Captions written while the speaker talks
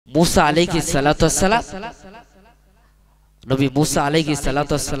मूसा अलैहिस्सलाम नबी मूसा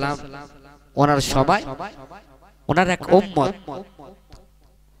अलैहिस्सलाम ওনার সময় ওনার এক উম্মত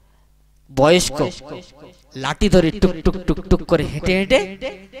বয়স্ক লাঠি ধরে টুক টুক টুক টুক করে হেঁটে হেঁটে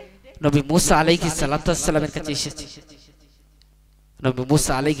নবী मूसा अलैहिस्सलाমের কাছে এসেছে। নবী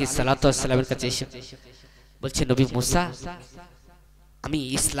मूसा अलैहिस्सलामेর কাছে এসে বলছে, নবী मूसा আমি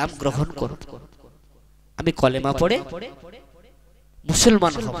ইসলাম গ্রহণ করব, আমি কলেমা পড়ে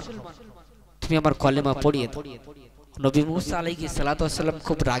মুসলমান হব, তুমি আমার কলেমা পড়িয়ে দাও। নবী मूसा अलैहिस्सलाम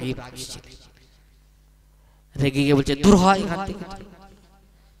খুব রাগী ছিলেন, রেগে গিয়ে বলছে, দূর হ এখান থেকে,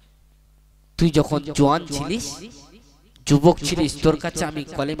 তুই যখন জওয়ান ছিলিস, যুবক ছিলিস, তোর কাছে আমি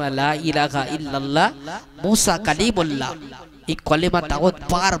কলেমা লা ইলাহা ইল্লাল্লাহ মুসা কালিমুল্লাহ এই কলেমা দাওয়াত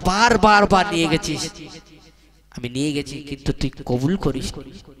বার নিয়ে গেছিস, আমি নিয়ে গেছি, কিন্তু তুই কবুল করিস,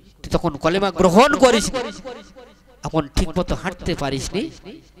 তুই তখন কলেমা গ্রহণ করিস, এখন ঠিকমতো হাঁটতে পারিসনি,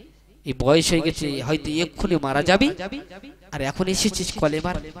 এই বয়স হয়ে গেছে, হয়তো এক্ষুনি মারা যাবি, আর এখন এসেছিস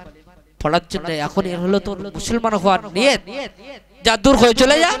কলেমার পড়ার জন্য, এখন এর হলো তোর মুসলমান হওয়ার নিয়ত, যা দূর হয়ে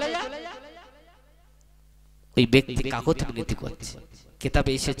চলে যা। ওই ব্যক্তি কাগজ বিনতি করছে,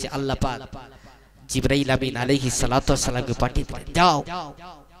 কিতাবে এসেছে আল্লাহ পাক জিবরাইল আমিন আলাইহিস সালাতু ওয়াস সালামকে পাঠিয়ে দিলেন, যাও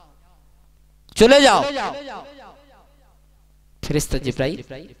চলে যাও। ফেরেশতা জিবরাইল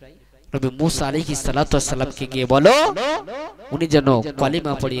নবী मूसा আলাইহিস সালাতু ওয়াস সালামকে গিয়ে বলো উনি যেন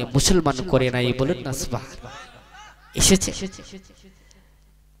কলিমা পড়িয়ে মুসলমান করে নাই, বলুন না সুবহানাল্লাহ। এসেছে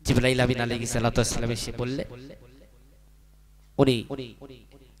জিবরাইল আমিন আলাইহিস সালাতু ওয়াস সালাম এসে বললে, উনি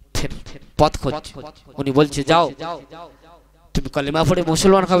পথ খুঁজছে, উনি বলছে যাও তুমি কলিমা পড়ে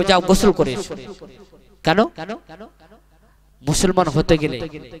মুসলমান হবে, যাও গোসল করে এসো। কেন? মুসলমান হতে গেলে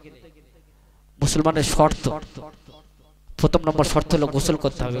মুসলমানের শর্ত, প্রথম নম্বর শর্ত হলো গোসল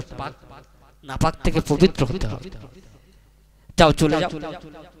করতে হবে, পাক নাপাক থেকে পবিত্র হতে হবে। যাও চলে যাও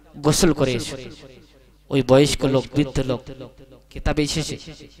গোসল করে এসো। ওই বয়স্ক লোক, বৃদ্ধ লোক, কিতাবে এসেছে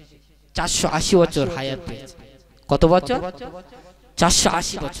 480 বছর হায়াত পেয়েছে। কত বছর?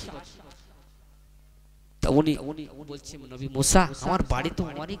 480 বছর। তা উনি বলছেন, নবী मूसा আমার বাড়ি তো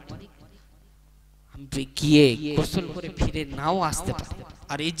অনেক দূরে, আমি গিয়ে গোসল করে ফিরে নাও আসতে পারি,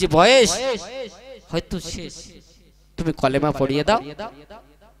 আর এই যে বয়স হয়তো শেষ, তুমি কলেমা পড়িয়ে দাও,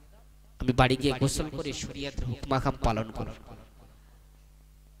 আমি বাড়ি গিয়ে গোসল করে শরীয়তের হুকম আহকাম পালন করব।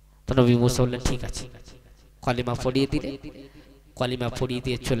 তো নবী मूसा বললেন ঠিক আছে, কলেমা পড়িয়ে দিলে, কলেমা পড়িয়ে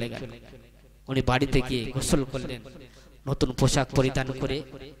দিয়ে চলে গেল। উনি বাড়িতে গিয়ে গোসল করলেন, নতুন পোশাক পরিধান করে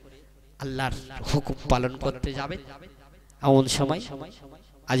আল্লাহর হুকুম পালন করতে যাবে। এমন সময়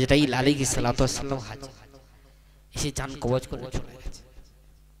আজরাইল আলাইহিস সালাতু ওয়াস সালাম হাজির, এসে জান কবজ করে চলে গেছে,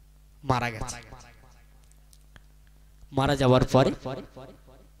 মারা গেছে। মারা যাওয়ার পরে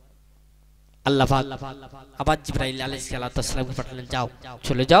আল্লাহ পাক আবার জিবরাইল আলাইহিস সালাতু ওয়াস সালামকে পাঠালেন, যাও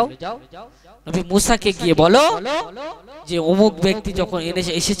চলে যাও, নবী मूसाকে গিয়ে বলো যে অমুক ব্যক্তি যখন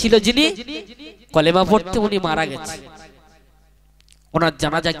এসেছিল, যিনি কলেমা পড়তে, উনি মারা গেছে, ওনার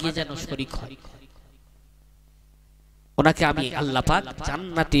জানাজা গিয়ে যেন শরীক হয়, ওনাকে আমি আল্লাহ পাক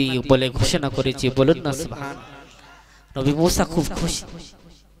জান্নাতি বলে ঘোষণা করেছি, বলুন না সুবহানাল্লাহ। নবী मूसा খুব খুশি।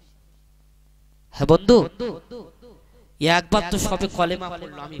 হ্যাঁ বন্ধু, একবার তো সবে কলেমা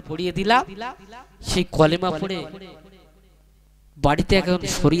পড়লো, আমি পড়িয়ে দিলাম, সেই কলেমা পড়ে বাড়িতে এখন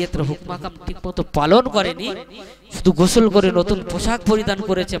শরীয়তের হুকম আহকাম ঠিকমতো পালন করেনি, শুধু গোসল করে নতুন পোশাক পরিধান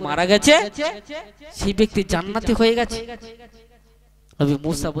করেছে, মারা গেছে, সেই ব্যক্তি জান্নাতি হয়ে গেছে। নবী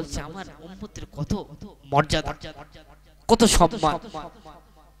मूसा বলছে, আমার উম্মতের কত মর্যাদা, কত সম্মান।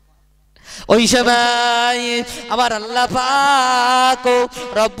 ওই সময় আমার আল্লাহ পাক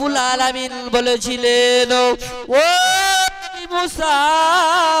রব্বুল আলামিন বলেছিলেন, ও मूसा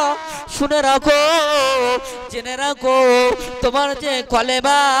শুনে রাখো, জেনে রাখো, তোমার যে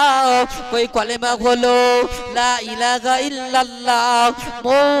কলেমা, ওই কলেমা হলো লা ইলাহা ইল্লাল্লাহ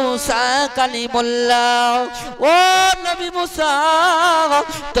মুসা কালিমুল্লাহ। ও নবী मूसा,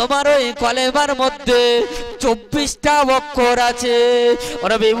 তোমার ওই কলেমার মধ্যে 24টা অক্ষর আছে। ও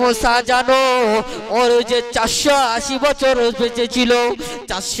নবী मूसा জানো, ওর যে 480 বছর বেঁচে ছিল,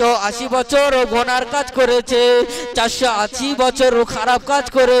 480 বছর গুনার কাজ করেছে, 480 বছর খারাপ কাজ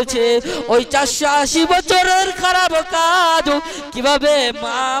করেছে, ওই 480 বছরের খারাপ কাজ কিভাবে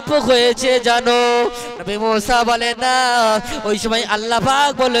মাপ হয়েছে জানো? নবী मूसा বলে না, ওই সময় আল্লাহ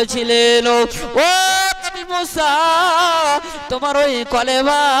পাক বলেছিলেন, ও নবী मूसा, তোমার ওই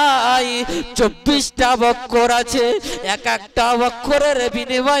কলেমায় 24টা অক্ষর আছে, এক একটা অক্ষরের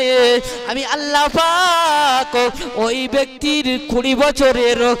বিনিময়ে আমি আল্লাহ পাক ওই ব্যক্তির 20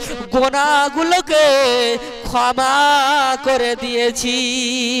 বছরের গুনাহগুলোকে ক্ষমা করে দিয়েছি।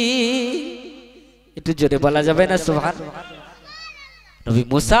 একটু জোরে বলা যাবে না সুবহানাল্লাহ? নবী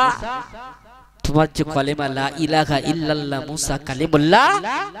মুসা তোমার যে কলেমা লা ইলাহা ইল্লাল্লাহ মুসা কালিমুল্লাহ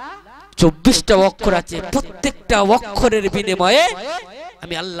 24টা অক্ষর আছে, প্রত্যেকটা অক্ষরের বিনিময়ে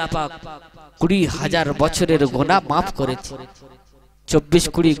আমি আল্লাহ পাক 20,000 বছরের গুনাহ maaf করেছি।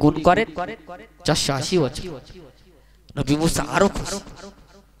 24-20 গুণ করেন 480 বছর। নবী মুসা আরো খুশি,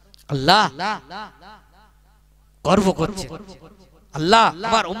 আল্লাহ গর্ব করছে, আল্লাহ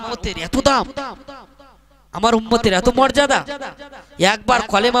আমার উম্মতের এত দাম, আমার উম্মতের এত মর্যাদা, একবার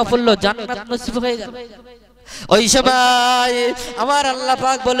কলেমা পড়লো জান্নাত নসিব হয়ে গেল। ওই সময় আমার আল্লাহ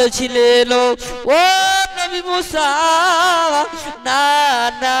পাক বলেছিলেন, ও নবী মুসা না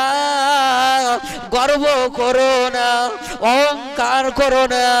না গর্ব করো না, অহংকার করো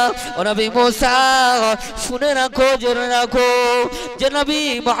না। ও নবী মুসা শুনে রাখো, জেনে রাখো যে নবী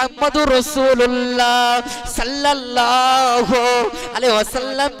মুহাম্মদুর রাসূলুল্লাহ সাল্লাল্লাহু আলাইহি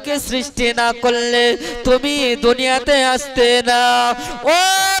ওয়াসাল্লামকে সৃষ্টি না করলে তুমি দুনিয়াতে আসতে না। ও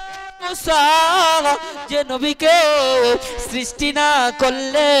মুসা যে নবীকে সৃষ্টি না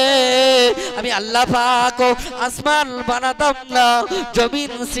করলে আমি আল্লাহ পাক আসমান বানাতাম না,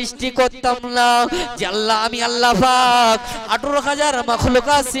 জমিন সৃষ্টি করতাম না। যে আল্লাহ আমি আল্লাহ পাক 18,000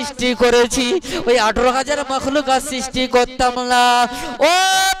 মাখলুকাত সৃষ্টি করেছি, ওই 18,000 মাখলুকাত সৃষ্টি করতাম না। ও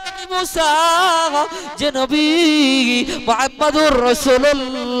মুসা যে নবী মুহাম্মদুর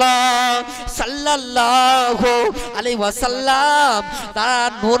রাসূলুল্লাহ সাল্লাল্লাহু আলাইহি ওয়াসাল্লাম তার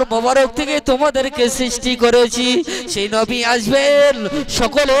নূর মোবারক থেকে তোমাদেরকে সৃষ্টি করেছি, সেই নবী আসবেন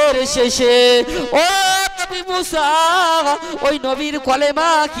সকলের শেষে। ও নবী মুসা ওই নবীর কলেমা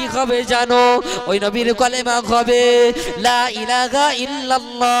কি হবে জানো? ওই নবীর কলেমা হবে লা ইলাহা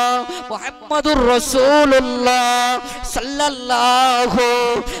ইল্লাল্লাহ মুহাম্মাদুর রাসূলুল্লাহ সাল্লাল্লাহু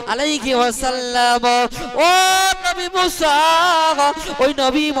আলাইহি ওয়াসাল্লাম। ও নবী মুসা ওই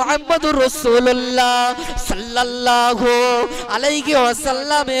নবী মুহাম্মাদুর রাসূলুল্লাহ সাল্লাল্লাহু আলাইহি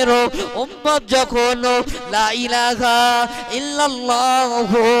ওয়াসাল্লামের উম্মত যখন লা ইলাহা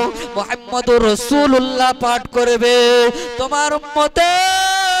ইল্লাল্লাহু মুহাম্মাদুর রাসূলুল্লাহ পাঠ করবে, তোমার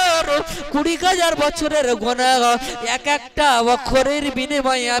উম্মতের 20,000 বছরের গুনাহ এক একটা অক্ষরের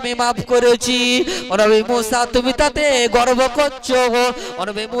বিনিময়ে আমি maaf করেছি। ও নবী মুসা তুমি তাতে গর্ব করছো, ও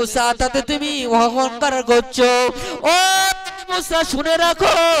নবী মুসা তাতে তুমি অহংকার করছো। ও মুসা শুনে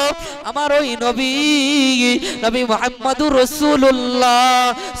রাখো, আমার ওই নবী নবী মুহাম্মদুর রাসূলুল্লাহ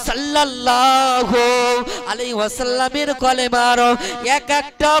সাল্লাল্লাহু আলাইহি ওয়াসাল্লামের কলেমার এক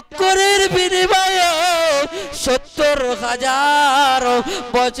একটা অক্ষরের বিনিময়ে 70,000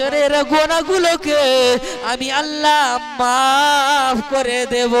 বছরের গুনাহগুলোকে আমি আল্লাহ maaf করে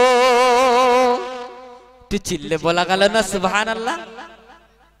দেব। তুই চিল্লে বলা গেল না সুবহানাল্লাহ?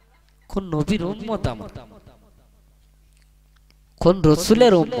 কোন নবীর উম্মত আমার, কোন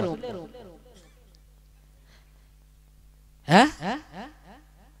রাসূলের উম্মত? হ্যাঁ,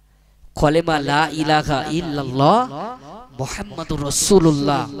 কলেমা লা ইলাহা ইল্লাল্লাহ মুহাম্মাদুর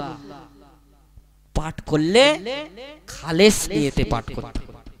রাসূলুল্লাহ পাঠ করলে খালেস নিয়তে পাঠ করতে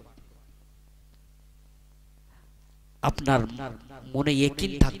হবে। আপনার মনে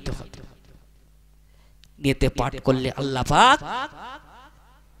ইয়াকিন থাকতে হবে, নিয়তে পাঠ করলে আল্লাহ পাক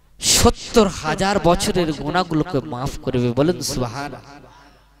 70,000 বছরের গুনাহগুলোকে maaf করবে। বলেন সুবহানাল্লাহ।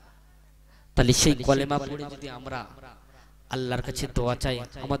 তাহলে সেই কলেমা পড়ে যদি আমরা আল্লাহর কাছে দোয়া চাই,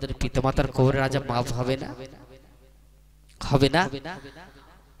 আমাদের পিতামাতার কবরের আযাব maaf হবে না? হবে না?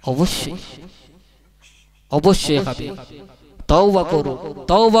 অবশ্যই অবশ্যই হবে। তওবা করো,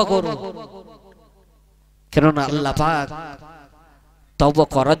 তওবা করো, কেননা আল্লাহ পাক তওবা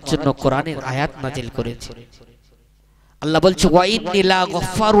করার জন্য কোরআনের আয়াত নাজিল করেছে। আল্লাহ বলছে ওয়া ইন্নী লা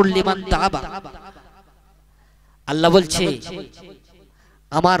গফফারুল লিমান তাবা। আল্লাহ বলছে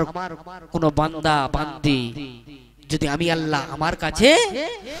আমার কোন বান্দা বান্দি যদি আমি আল্লাহ আমার কাছে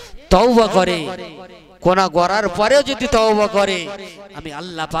তওবা করে, গুনাহ করার পরেও যদি তওবা করে, আমি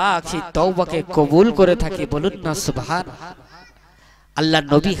আল্লাহ পাক সেই তওবাকে কবুল করে থাকি। বলুন না সুবহানাল্লাহ। আল্লাহ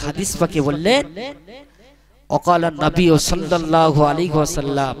নবী হাদিস পাকে বললেন, ওয়াকালা নবী সাল্লাল্লাহু আলাইহি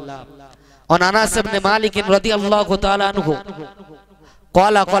ওয়াসাল্লাম عن انس بن مالك رضي الله تعالى عنه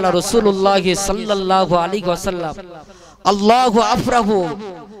قال قال رسول الله صلى الله عليه وسلم الله افرح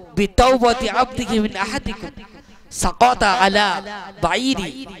بتوبة عبده من احدكم سقط على بعير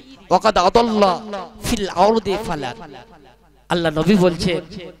وقد اضل في الارض فلا। আল্লাহ নবী বলছেন,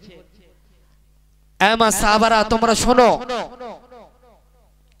 এ মা সাহাবারা তোমরা শোনো,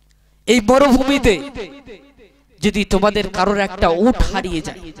 এই মরুভূমিতে যদি তোমাদের কারোর একটা উট হারিয়ে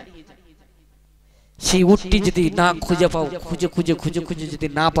যায়, সেই উটটি যদি না খুঁজে পাও, খুঁজে খুঁজে খুঁজে খুঁজে যদি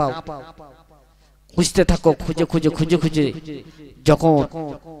না পাও, খুঁজতে থাকো, খুঁজে খুঁজে খুঁজে খুঁজে যখন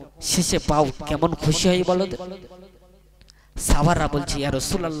শেষে পাও, কেমন খুশি হয় বলো? সাহাবারা বলছে ইয়া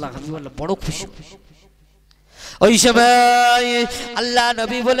রাসূলুল্লাহ হাবিবাল্লাহ বড় খুশি। ওই সময় আল্লাহ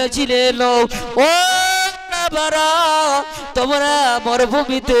নবী বলেছিলেন ও সাহাবারা তোমরা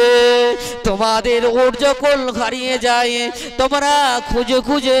মরুভূমিতে তোমাদের উট যখন হারিয়ে যায় তোমরা খুঁজে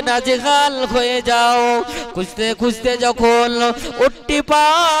খুঁজে নাজেহাল হয়ে যাও, খুঁজতে খুঁজতে যখন উটটি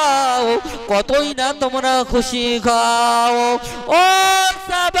পাও কতই না তোমরা খুশি খাও। ও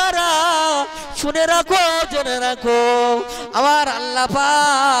সাহাবারা শুনে রাখো, জেনে রাখো, আমার আল্লাহ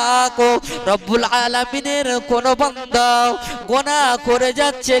পাক রব্বুল আলামিনের কোন বান্দা গোনাহ করে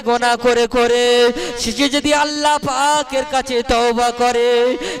যাচ্ছে, গোনাহ করে করে সে যদি আল্লাহ পাকের কাছে তওবা করে,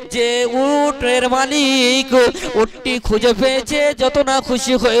 যে উটের মালিক উটটি খুঁজে পেয়েছে যত না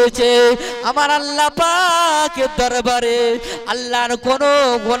খুশি হয়েছে, আমার আল্লাহ পাকের দরবারে আল্লাহর কোন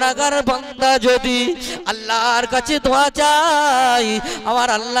গুনাহগার বান্দা যদি আল্লাহর কাছে দোয়া চায়, আমার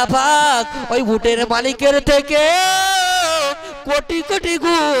আল্লাহ পাক ওই উটের মালিকের থেকে কোটি কোটি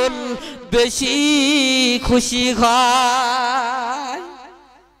গুণ বেশি খুশি হয়।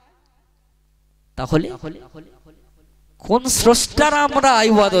 তাহলে কোন স্রষ্টার আমরা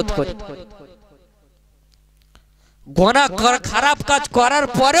ইবাদত করি? গুনাহ খারাপ কাজ করার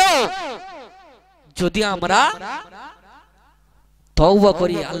পরেও যদি আমরা তওবা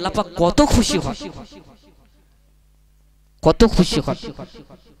করি, আল্লাহ পাক কত খুশি হয়, কত খুশি হয়।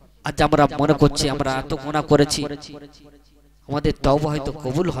 আজ আমরা মনে করছি আমরা এত গুনাহ করেছি, আমাদের তওবা হয়তো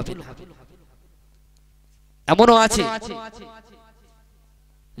কবুল হবে না। এমনও আছে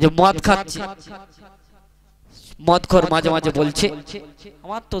যে মদ খাচ্ছে, মদখোর মাঝে মাঝে বলছে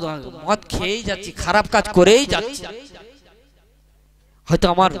আমার তো মদ খেয়েই যাচ্ছি, খারাপ কাজ করেই যাচ্ছি, হয়তো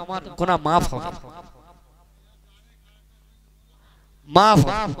আমার গুনাহ মাফ হবে, মাফ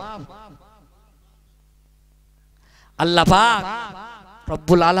হবে। আল্লাহ পাক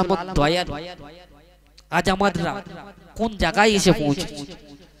রব্বুল আলামিন দয়া, আজ আমরা কোন জায়গায় এসে পৌঁছেছি,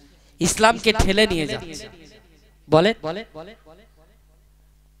 ইসলামকে ঠেলে নিয়ে যাচ্ছে। বলে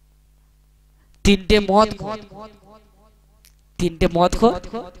তিনটে মদ খো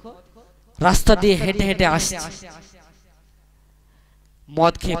রাস্তা দিয়ে হেঁটে হেঁটে আসছে,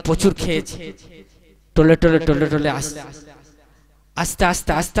 মদ খেয়ে প্রচুর খেয়েছে, টলে টলে টলে টলে আসছে, আস্তে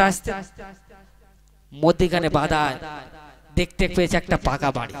আস্তে আস্তে আস্তে মধ্যিখানে বাধা দেখতে পেয়েছে একটা পাকা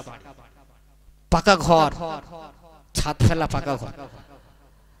বাড়ি, পাকা ঘর, ছাদ ফেলা পাকা ঘর।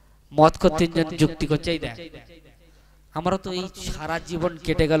 মদ খোর তিনজন যুক্তি করছে, এই দেখ আমরা তো এই সারা জীবন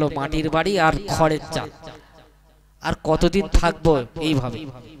কেটে গেল মাটির বাড়ি আর খড়ের চাল, আর কতদিন থাকবো এইভাবে,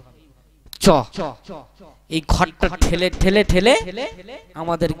 চ এই ঘরটা ঠেলে ঠেলে ঠেলে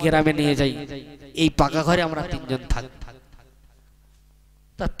আমাদের গ্রামে নিয়ে যাই, এই পাকা ঘরে আমরা তিনজন থাকবো।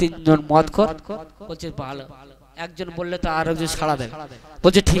 তা তিনজন মদ খোর বলছে ভালো, একজন বললে তো আর একজন সাড়া দেবে,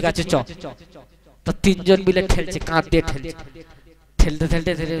 বলছে ঠিক আছে চ। তা তিনজন মিলে ঠেলছে, কাঁধ দিয়ে ঠেলছে, ঠেলতে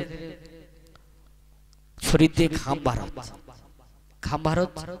ঠেলতে ঠেলে শরীর দিয়ে ঘাম বার হচ্ছে, ঘাম বার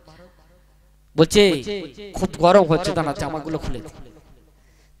হচ্ছে, বলছে খুব গরম হচ্ছে, দাঁড়া জামাগুলো খুলে দি।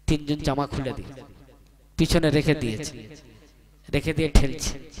 তিনজন জামা খুলে দিয়ে পিছনে রেখে দিয়েছে, রেখে দিয়ে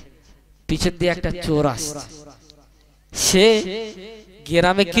ঠেলছে, পিছন দিয়ে একটা চোর আসছে, সে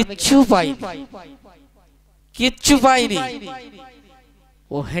গ্রামে কিচ্ছু পাইনি, কিচ্ছু পাইনি,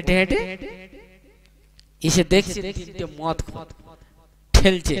 ও হেঁটে হেঁটে এসে দেখছে তিনটে মদ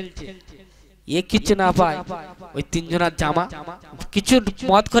ঠেলছে, এ কিছু না পায়, ওই তিনজনের জামা কিছু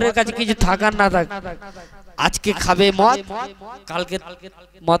মদ খোরের কাছে কিছু থাকার না থাক, আজকে খাবে মদ, কালকে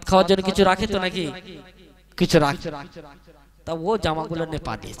মদ খাওয়ার জন্য কিছু রাখে তো নাকি, কিছু রাখে, তা ও জামাগুলো নিয়ে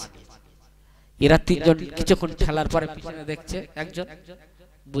পা দিয়েছে। এরা তিনজন কিছুক্ষণ ঠেলার পরে পিছনে দেখছে, একজন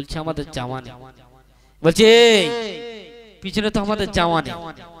বলছে আমাদের জামা নেই, বলছে পিছনে তো আমাদের জামা নেই,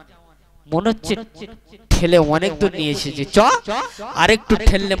 মনে হচ্ছে ঠেলে অনেক দূর নিয়ে এসেছে, চ আরেকটু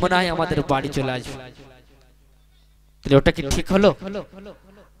ঠেললে মনে হয় আমাদের বাড়ি চলে আসবে। তাহলে ওটা কি ঠিক হলো?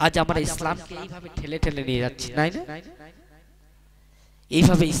 আজ আমরা ইসলামকে এইভাবে ঠেলে ঠেলে নিয়ে যাচ্ছি, নাই না?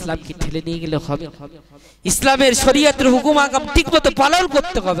 এইভাবে ইসলামকে ঠেলে নিয়ে গেলে হবে? ইসলামের শরীয়তের হুকুম আকাম ঠিকমতো পালন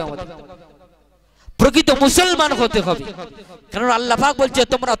করতে হবে, আমাদের প্রকৃত মুসলমান হতে হবে। কারণ আল্লাহ পাক বলছে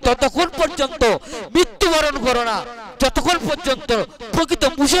তোমরা ততক্ষণ পর্যন্ত মৃত্যুবরণ করো না যতক্ষণ পর্যন্ত প্রকৃত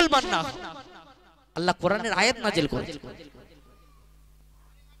মুসলমান না। আল্লাহ কোরআনের আয়াত নাজিল করেছে,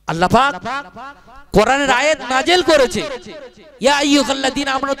 আল্লাহ পাক কোরআনের আয়াত নাজিল করেছে, ইয়া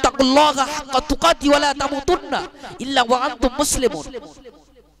আইয়ুহাল্লাযীনা আমানু তাকুল্লাহা হাক্কা তুকাতি ওয়া লা তামুতুন্না ইল্লা ওয়া আনতুম মুসলিমুন।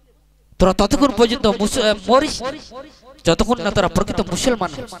 তোরা ততক্ষণ পর্যন্ত মরিস যতক্ষণ না তোরা প্রকৃত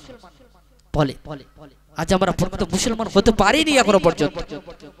মুসলমান হস। বলে আজ আমরা প্রকৃত মুসলমান হতে পারিনি এখনো পর্যন্ত,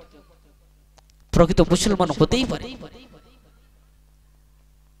 প্রকৃত মুসলমান হতেই পারি।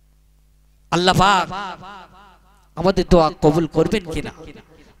 আল্লাহ পাক আমাদের দোয়া কবুল করবেন কিনা,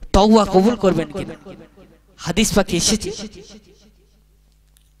 তওবা কবুল করবেন কিনা। হাদিস পাকে এসেছে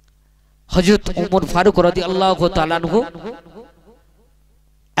হযরত ওমর ফারুক রাদিয়াল্লাহু তাআলা আনহু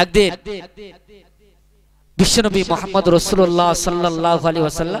একদিন বিশ্বনবী মুহাম্মদ রাসূলুল্লাহ সাল্লাল্লাহু আলাইহি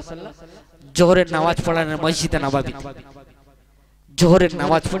ওয়াসাল্লাম জোহরের নামাজ পড়ানোর মসজিদে নববী, জোহরের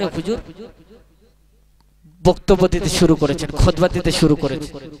নামাজ পড়ে হুজুর বক্তব্য দিতে শুরু করেছেন, খুতবা দিতে শুরু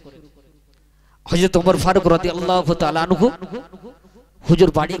করেছেন। হযরত ওমর ফারুক রাদিয়াল্লাহু তাআলা আনহু হুজুর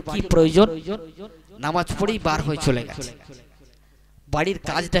বাড়ির কি প্রয়োজন নামাজ পড়েই বার হয়ে চলে গেছে। বাড়ির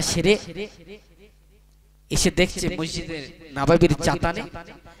কাজটা সেরে এসে দেখছে মসজিদের নববীর চাতানে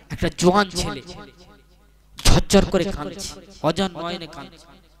একটা জওয়ান ছেলে ঝরঝর করে কাঁদছে, অজান নয়নে কাঁদছে।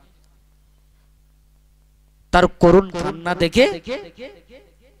 তার করুণ কান্না দেখে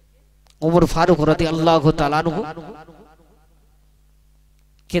ওমর ফারুক রাদিয়াল্লাহু তাআলা আনহু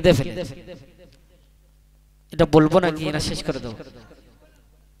কেঁদে ফেলে। এটা বলবো নাকি না শেষ করে দেবো?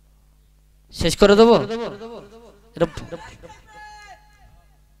 শেষ করে দেবো? এটা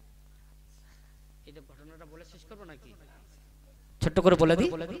ঘটনাটা বলে শেষ করবো নাকি ছোট্ট করে বলে দিই?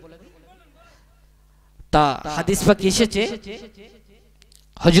 তা হাদিস পাকে এসেছে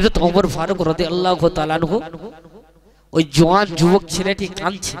হযরত ওমর ফারুক রাদিয়াল্লাহু তাআলা আনহু ওই জওয়ান যুবক ছেলেটি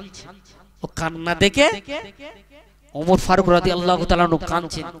কাঁদছে, ও কান্না দেখে ওমর ফারুক রাদিয়াল্লাহু তাআলা আনহু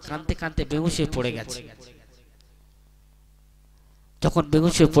কাঁদছেন, কাঁদতে কাঁদতে বেহুশ হয়ে পড়ে গেছে। যখন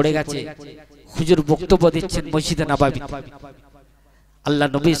বেহুশ হয়ে পড়ে গেছে হুজুর বক্তব্য দিচ্ছেন মসজিদে নববী। আল্লাহ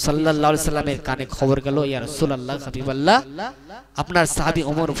নবী সাল্লাল্লাহু আলাইহি সাল্লামের কানে খবর গেল, ইয়া রাসূলুল্লাহ হাবিবাল্লাহ, আপনার সাহাবী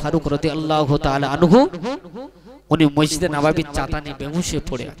ওমর ফারুক রাদিয়াল্লাহু তাআলা আনহু উনি মসজিদে নববীর চাতানে বেহুশ হয়ে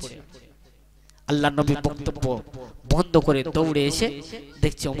পড়ে আছে। আল্লাহ নবী বক্তব্য বন্ধ করে দৌড়ে এসে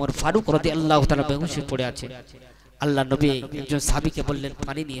দেখছে ওমর ফারুক রাদিয়াল্লাহু তাআলা বেহুশ হয়ে পড়ে আছে। আল্লাহ নবী একজন সাহাবীকে বললেন,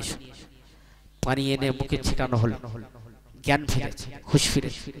 পানি নিয়ে এসো। পানি এনে মুখে ছিটানো হলো, জ্ঞান ফিরেছে, হুঁশ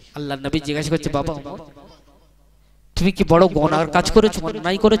ফিরেছে। আল্লাহ নবী জিজ্ঞাসা করছে, বাবা ওমর, তুমি কি বড় গুনার কাজ করেছো,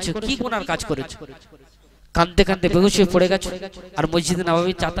 অন্যায় করেছো? কি গুনার কাজ করেছো? কাঁদতে কাঁদতে বেহুশ হয়ে পড়ে গেছো আর মসজিদে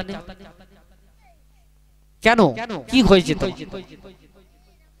নববীর চাতানে কেন? কি হয়েছে তোমার?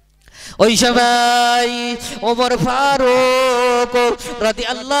 ওই সময় ওমর ফারুক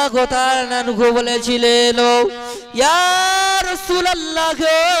রাদিয়াল্লাহু তাআলা আনহু বলেছিলেন, ইয়া রাসূলুল্লাহ,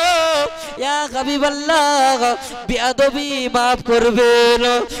 ইয়া হাবিবাল্লাহ, বিআদবি maaf করবেন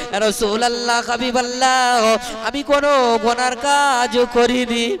রাসূলুল্লাহ, হাবিবাল্লাহ, আমি কোনো গুনার কাজ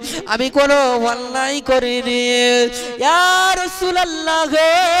করিনি, আমি কোনো অন্যায় করিনি। ইয়া রাসূলুল্লাহ,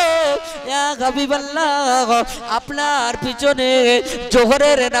 ইয়া হাবিবাল্লাহ, আপনার পিছনে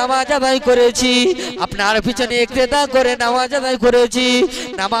জোহরের নামাজ আদায় করেছি, আপনার পিছনে ইক্তেদা করে নামাজ আদায় করেছি।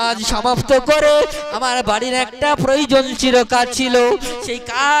 নামাজ সমাপ্ত করে আমার বাড়ির একটা প্রয়োজন ছিল, কাজ ছিল, সেই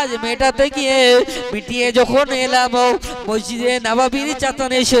কাজ মেটাতে গিয়ে মিটিয়ে যখন এলাম মসজিদে নববীর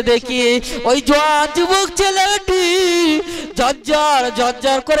চাতানে এসে দেখি ওই জওয়ান যুবক ছেলেটি ঝরঝর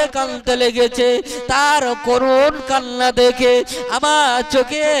ঝরঝর করে কাঁদতে লেগেছে। তার করুণ কান্না দেখে আমার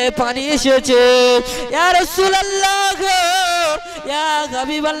চোখে পানি এসেছে। ইয়া রাসূলুল্লাহ, ইয়া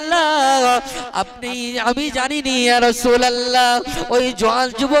হাবিবাল্লাহ, আপনি, আমি জানিনি ইয়া রাসূলুল্লাহ ওই জওয়ান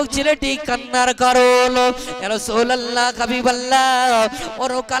যুবক ছেলেটি কান্নার কারণ। ইয়া রাসূলুল্লাহ, হাবিবাল্লাহ,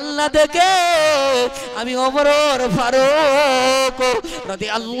 ওর কান্না দেখে আমি ওমর ফারুক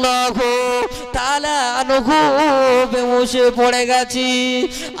রাদিয়াল্লাহু তাআলা আনহু বেহুশ পড়ে গেছি।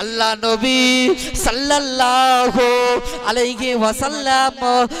 আল্লাহ নবী সাল্লাল্লাহু আলাইহি ওয়াসাল্লাম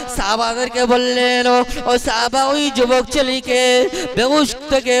সাহাবাদেরকে বললেন, ও সাহাবা, ওই যুবক ছেলেকে বেহুশ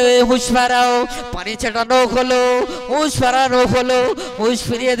থেকে হুঁশ ফেরাও। পানি ছেটানো হলো, হুঁশ ফেরানো হলো, হুঁশ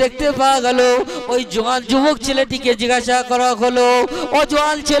ফিরিয়ে দেখতে পাওয়া গেল ওই জওয়ান যুবক ছেলেটিকে জিজ্ঞাসা করা হলো, ও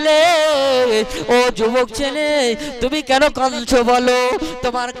জওয়ান ছেলে, ও যুবক ছেলে, তুমি কেন কাঁদছো বলো,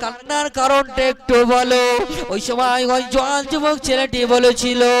 তোমার কান্নার কারণটা একটু বলো। ওই সময় ওই জওয়ান যুবক ছেলেটি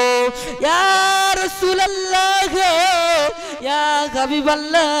বলেছিল, ইয়া রাসূলুল্লাহ, ইয়া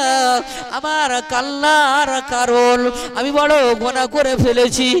হাবিবাল্লাহ, আমার কান্নার কারণ আমি বড় গুনাহ করে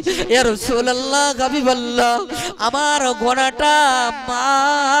ফেলেছি। ইয়া রাসূলুল্লাহ, হাবিবাল্লাহ, আমার গুনাহটা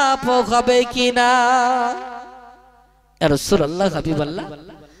maaf হবে কিনা? ইয়া রাসূলুল্লাহ, হাবিবাল্লাহ,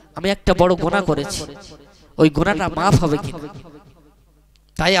 আমি একটা বড় গুনাহ করেছি, ওই গুনাহটা maaf হবে কিনা,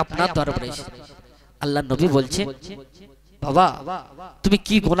 তাই আপনার দরবারে এসেছি। আল্লাহ নবী বলছে, বাবা তুমি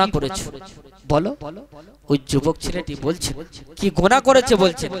কি গুনাহ করেছো বলো। ওই যুবক ছেলেটি বলছে, কি গুনাহ করেছে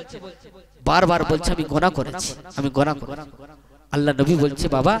বলছে, বারবার বলছে আমি গুনাহ করেছি, আমি গুনাহ করেছি। আল্লাহ নবী বলছে,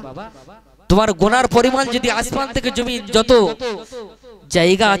 বাবা তোমার গুনার পরিমাণ যদি আসমান থেকে জমিন যত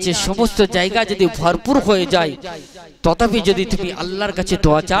জায়গা আছে সমস্ত জায়গা যদি ভরপুর হয়ে যায়, তথাপি যদি তুমি আল্লাহর কাছে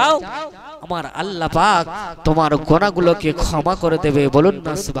দোয়া চাও আমার আল্লাহ পাক তোমার গুনাহগুলোকে ক্ষমা করে দেবে। বলুন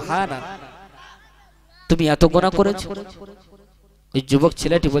না সুবহানাল্লাহ। তুমি এত গুনাহ করেছো। ওই যুবক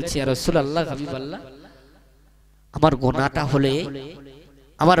ছেলেটি বলছে, ইয়া রাসূলুল্লাহ, হাবিবাল্লাহ, আমার গুনাহটা হলে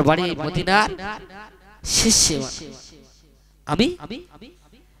আমার বাড়ি মদিনার শেষে, আমি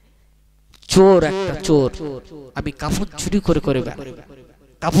চোর, একটা চোর, আমি কাফন চুরি করে করে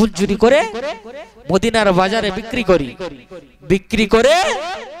কাফন চুরি করে মদিনার বাজারে বিক্রি করি, বিক্রি করে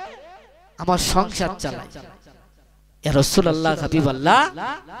আমার সংসার চালাই। ইয়া রাসূলুল্লাহ, হাবিবাল্লাহ,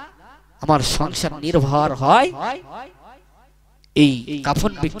 আমার সংসার নির্ভর হয় এই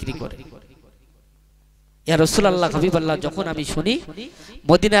কাফন বিক্রি করে। ইয়া রাসূলুল্লাহ, হাবিবাল্লাহ, যখন আমি শুনি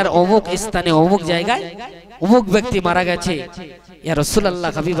মদিনার অমুক স্থানে অমুক জায়গায় অমুক ব্যক্তি মারা গেছে, ইয়া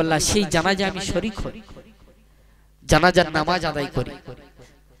রাসূলুল্লাহ, হাবিবাল্লাহ, সেই জানাজা আমি শরীক হই, জানাজার নামাজ আদায় করি,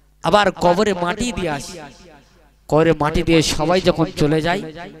 আবার কবরে মাটি দিয়ে আসি। কবরে মাটি দিয়ে সবাই যখন চলে যায়,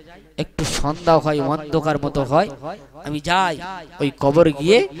 একটু সন্ধ্যা হয়, অন্ধকার মতো হয়, আমি যাই ওই কবর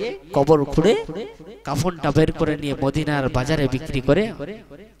গিয়ে কবর খুঁড়ে কাফনটা বের করে নিয়ে মদিনার বাজারে বিক্রি করে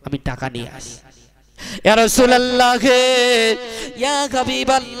আমি টাকা নিয়ে আসি। ইয়া রাসূলুল্লাহ, ইয়া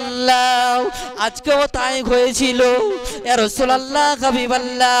হাবিবাল্লাহ, আজকেও তাই হয়েছিল। ইয়া রাসূলুল্লাহ,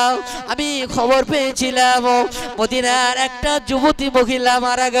 হাবিবাল্লাহ, আমি খবর পেয়েছিলাম মদিনার একটা যুবতী মহিলা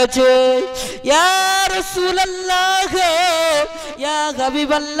মারা গেছে। ইয়া রাসূলুল্লাহ, ইয়া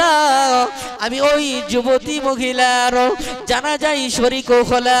হাবিবাল্লাহ, আমি ওই যুবতী মহিলার জানাজায় শরীক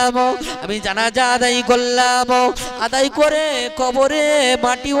হলাম। আমি জানাজা আদায় করলাম, আদায় করে কবরে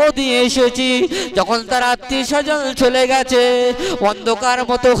মাটিও দিয়ে এসেছি। যখন তার আত্মীয় স্বজন চলে গেছে, অন্ধকার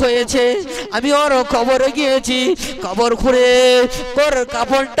মতো হয়েছে, আমি ওর কবরে গিয়েছি। কবর খুঁড়ে ওর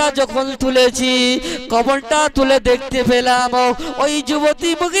কাপড়টা যখন তুলেছি, কবরটা তুলে দেখতে পেলাম ওই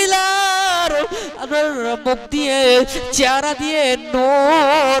যুবতী মহিলার মুখ দিয়ে, চেহারা দিয়ে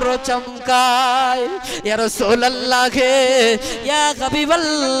নূর চমকায়। ইয়া রাসূলুল্লাহ, ইয়া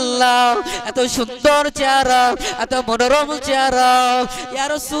হাবিবাল্লাহ, এত সুন্দর চেহারা, এত মনোরম চেহারা। ইয়া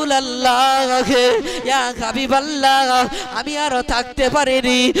রাসূলুল্লাহ, ইয়া হাবিবাল্লাহ, আমি আর থাকতে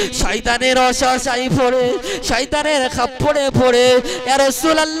পারিনি। শয়তানের অসহায় পড়ে, শয়তানের খাপ্পড়ে পড়ে, ইয়া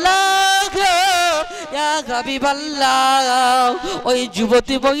রাসূলুল্লাহ, ইয়া হাবিবাল্লাহ, ওই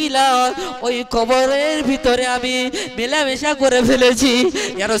যুবতী মহিলা ওই কবরের ভিতরে আমি মেলামেশা করে ফেলেছি।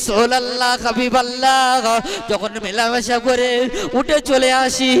 ইয়া রাসূলুল্লাহ, হাবিবাল্লাহ, যখন মেলামেশা করে উঠে চলে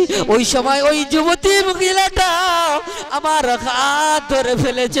আসি, ওই সময় ওই যুবতী মহিলাটা আমার হাত ধরে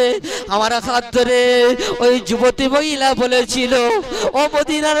ফেলেছে। আমার হাত ধরে ওই যুবতী মহিলা বলেছিল, ও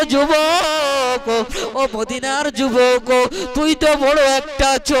মদিনার যুবক, ও মদিনার যুবক, তুই তো বড় একটা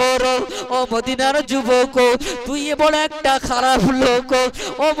চোর। ও মদিনার যুবক, তুই বড় একটা খারাপ লোক।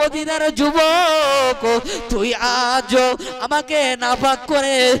 ও মদিনার যুবক, তুই আজ আমাকে নাপাক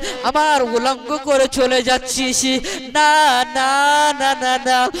করে আমার উলঙ্গ করে চলে যাচ্ছিস। না না না না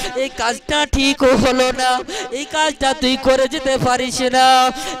না, এই কাজটা ঠিক হলো না, এই কাজটা তুই করে যেতে পারিস না।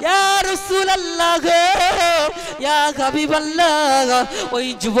 ইয়া রাসূলুল্লাহ, ইয়া হাবিবাল্লাহ, ওই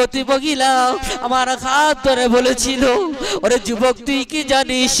যুবতী মহিলা আমার হাত ধরে বলেছিল, ওরে যুবক, তুই কি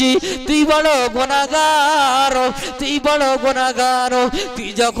জানিস, তুই বড় গুনাহগার, তুই বড় গুনাহগার। তুই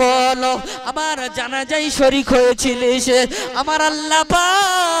যখন আমার জানাজায় শরীক হয়েছিলিস, আমার আল্লাহ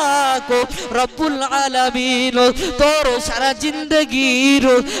পাক রব্বুল আলামিন তোর সারা জিন্দেগির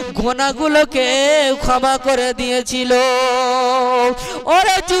গুনাহগুলোকে ক্ষমা করে দিয়েছিল।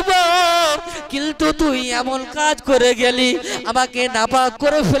 ওরে যুবক, কিন্তু তুই এমন কাজ করে গেলি, আমাকে নাপাক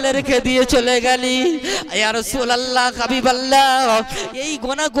করে ফেলে রেখে দিয়ে চলে গেলি। ইয়া রাসূলুল্লাহ, হাবিবাল্লাহ, এই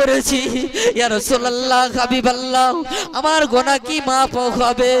গুনাহ করেছি। ইয়া রাসূলুল্লাহ, হাবিবাল্লাহ, আমার গুনাহ কি মাফ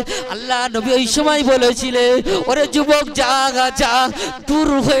হবে? আল্লাহ নবী ওই সময় বলেছিলেন, ওরে যুবক, যা যা, দূর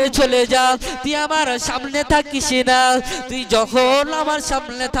হয়ে চলে যা, তুই আমার সামনে থাকিস না। তুই যখন আমার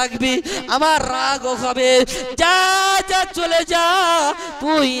সামনে থাকবি আমার রাগ হবে। যা যা, চলে যা,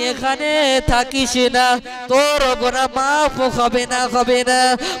 তুই এখানে থাকিস না, তোর গুনাহ মাফ হবে না, হবে না।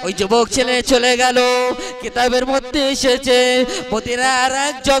 ওই যুবক ছেলে চলে গেল। কিতাবের মধ্যে এসেছে, মদিনার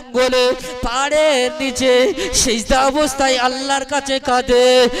এক জঙ্গলে পাহাড়ের নিচে সিজদা অবস্থায় আল্লাহর কাছে কাঁদে।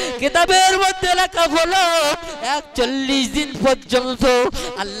 কিতাবের মধ্যে লেখা হলো 41 দিন পর্যন্ত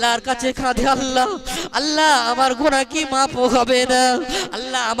আল্লাহর কাছে কাঁদে। আল্লাহ, আল্লাহ, আমার গুনাহ কি মাফ হবে না?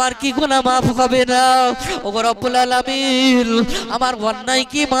 আল্লাহ, আমার কি গুনাহ মাফ হবে না? ওগো রব্বুল আলামিন, আমার অন্যায়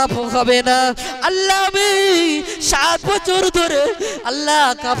কি মাফ হবে না? আল্লাহ, আমি 7 বছর ধরে আল্লাহ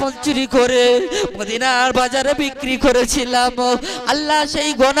কাফন চুরি করে মদিনার বাজারে বিক্রি করেছিলাম। আল্লাহ,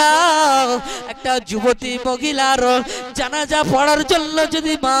 সেই গুনাহ একটা যুবতী মহিলার জানাজা পড়ার জন্য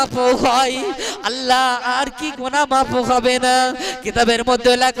যদি মাফ হয়, আল্লাহ আর কি গুনাহ মাফ হবে না? কিতাবের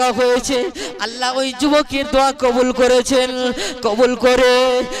মধ্যে লেখা হয়েছে আল্লাহ ওই যুবকের দোয়া কবুল করেছেন। কবুল করে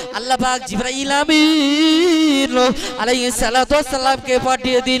আল্লাহ পাক জিবরাইল আমিন আলাইহিস সালাতু ওয়াস সালামকে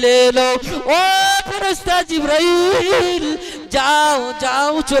পাঠিয়ে দিলেন, ও ফেরেশতা জিবরাইল যাও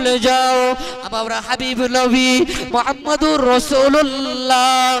যাও চলে যাও আমরা হাবিব নবী মুহাম্মদুর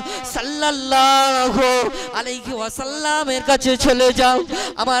রাসূলুল্লাহ সাল্লাল্লাহু আলাইহি ওয়াসাল্লামের কাছে চলে যাও,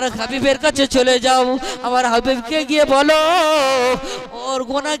 আমার হাবিবের কাছে চলে যাও। আমার হাবিবকে গিয়ে বলো ওর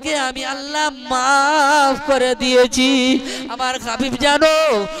গুনাহকে আমি আল্লাহ মাফ করে দিয়েছি, আমার হাবিব জানো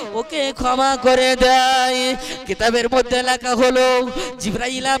ওকে ক্ষমা করে দেয়। কিতাবের মধ্যে লেখা হলো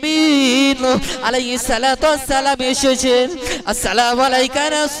জিবরাইল আমিন আলাইহিস সালাতু ওয়াস সালাম এসেছেন। আসসালামু আলাইকা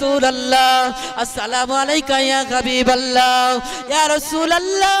রাসূলুল্লাহ, আসসালামু আলাইকা ইয়া হাবিবাল্লাহ, ইয়া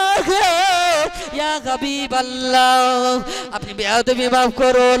রাসূলুল্লাহ, ইয়া হাবিবাল্লাহ, আপনি বেয়াদবি মাফ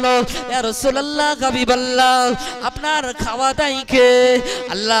করুন, ইয়া রাসূলুল্লাহ, হাবিবাল্লাহ, আপনার খাওয়া দাই কে?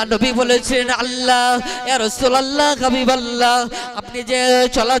 আল্লাহ নবী বলেছেন আল্লাহ, ইয়া রাসূলুল্লাহ, হাবিবাল্লাহ, আপনি যে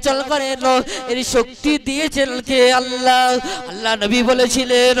চলাচল করেন এর শক্তি দিয়েছেন কে? আল্লাহ। আল্লাহ নবী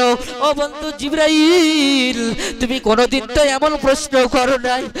বলেছিলেন, ও বন্ধু জিবরাইল, তুমি কোনোদিন তো এমন প্রশ্ন করো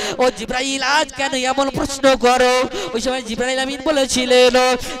নাই, ও জিবরাইল আজ কেন এমন প্রশ্ন করো? ওই সময় জিবরাইল আমিন বলেছিলেন,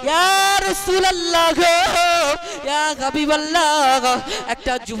 ইয়া রাসূলুল্লাহ, ইয়া হাবিবাল্লাহ,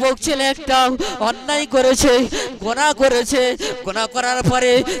 একটা যুবক ছেলে একটা অন্যায় করেছে, গুনাহ করেছে, গুনাহ করার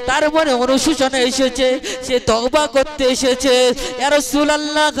পরে তার মনে অনুশোচনা এসেছে, সে তওবা করতে এসেছে। ইয়া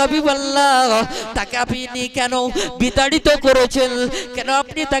রাসূলুল্লাহ, হাবিবাল্লাহ, তাকে আপনি কেন বিতাড়িত করেছেন? কেন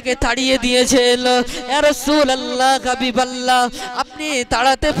আপনি তাকে তাড়িয়ে দিয়েছেন? ইয়া রাসূলুল্লাহ, হাবিবাল্লাহ, আপনি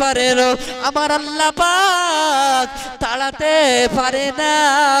তাড়াতে পারেন, আমার আল্লাহ পাক তাড়াতে পারে না,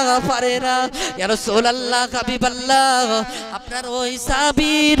 পারে না। ইয়া রাসূলুল্লাহ, হাবিবাল্লাহ, আপনার ওই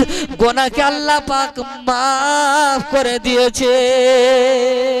সাহাবীর গুনাহকে আল্লাহ পাক মাফ করে দিয়েছে।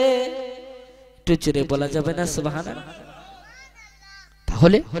 একটু জোরে বলা যাবে না সুবহানাল্লাহ?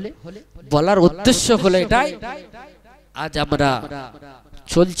 তাহলে বলার উদ্দেশ্য হলো এটাই, আজ আমরা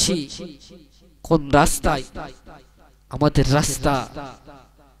চলছি কোন রাস্তায়? আমাদের রাস্তা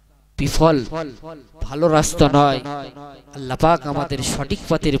বিফল, ভালো রাস্তা নয়। আল্লাহ পাক আমাদের সঠিক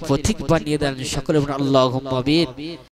পথের পথিক বানিয়ে দেন। সকলে বলুন আল্লাহুম্মা আমিন।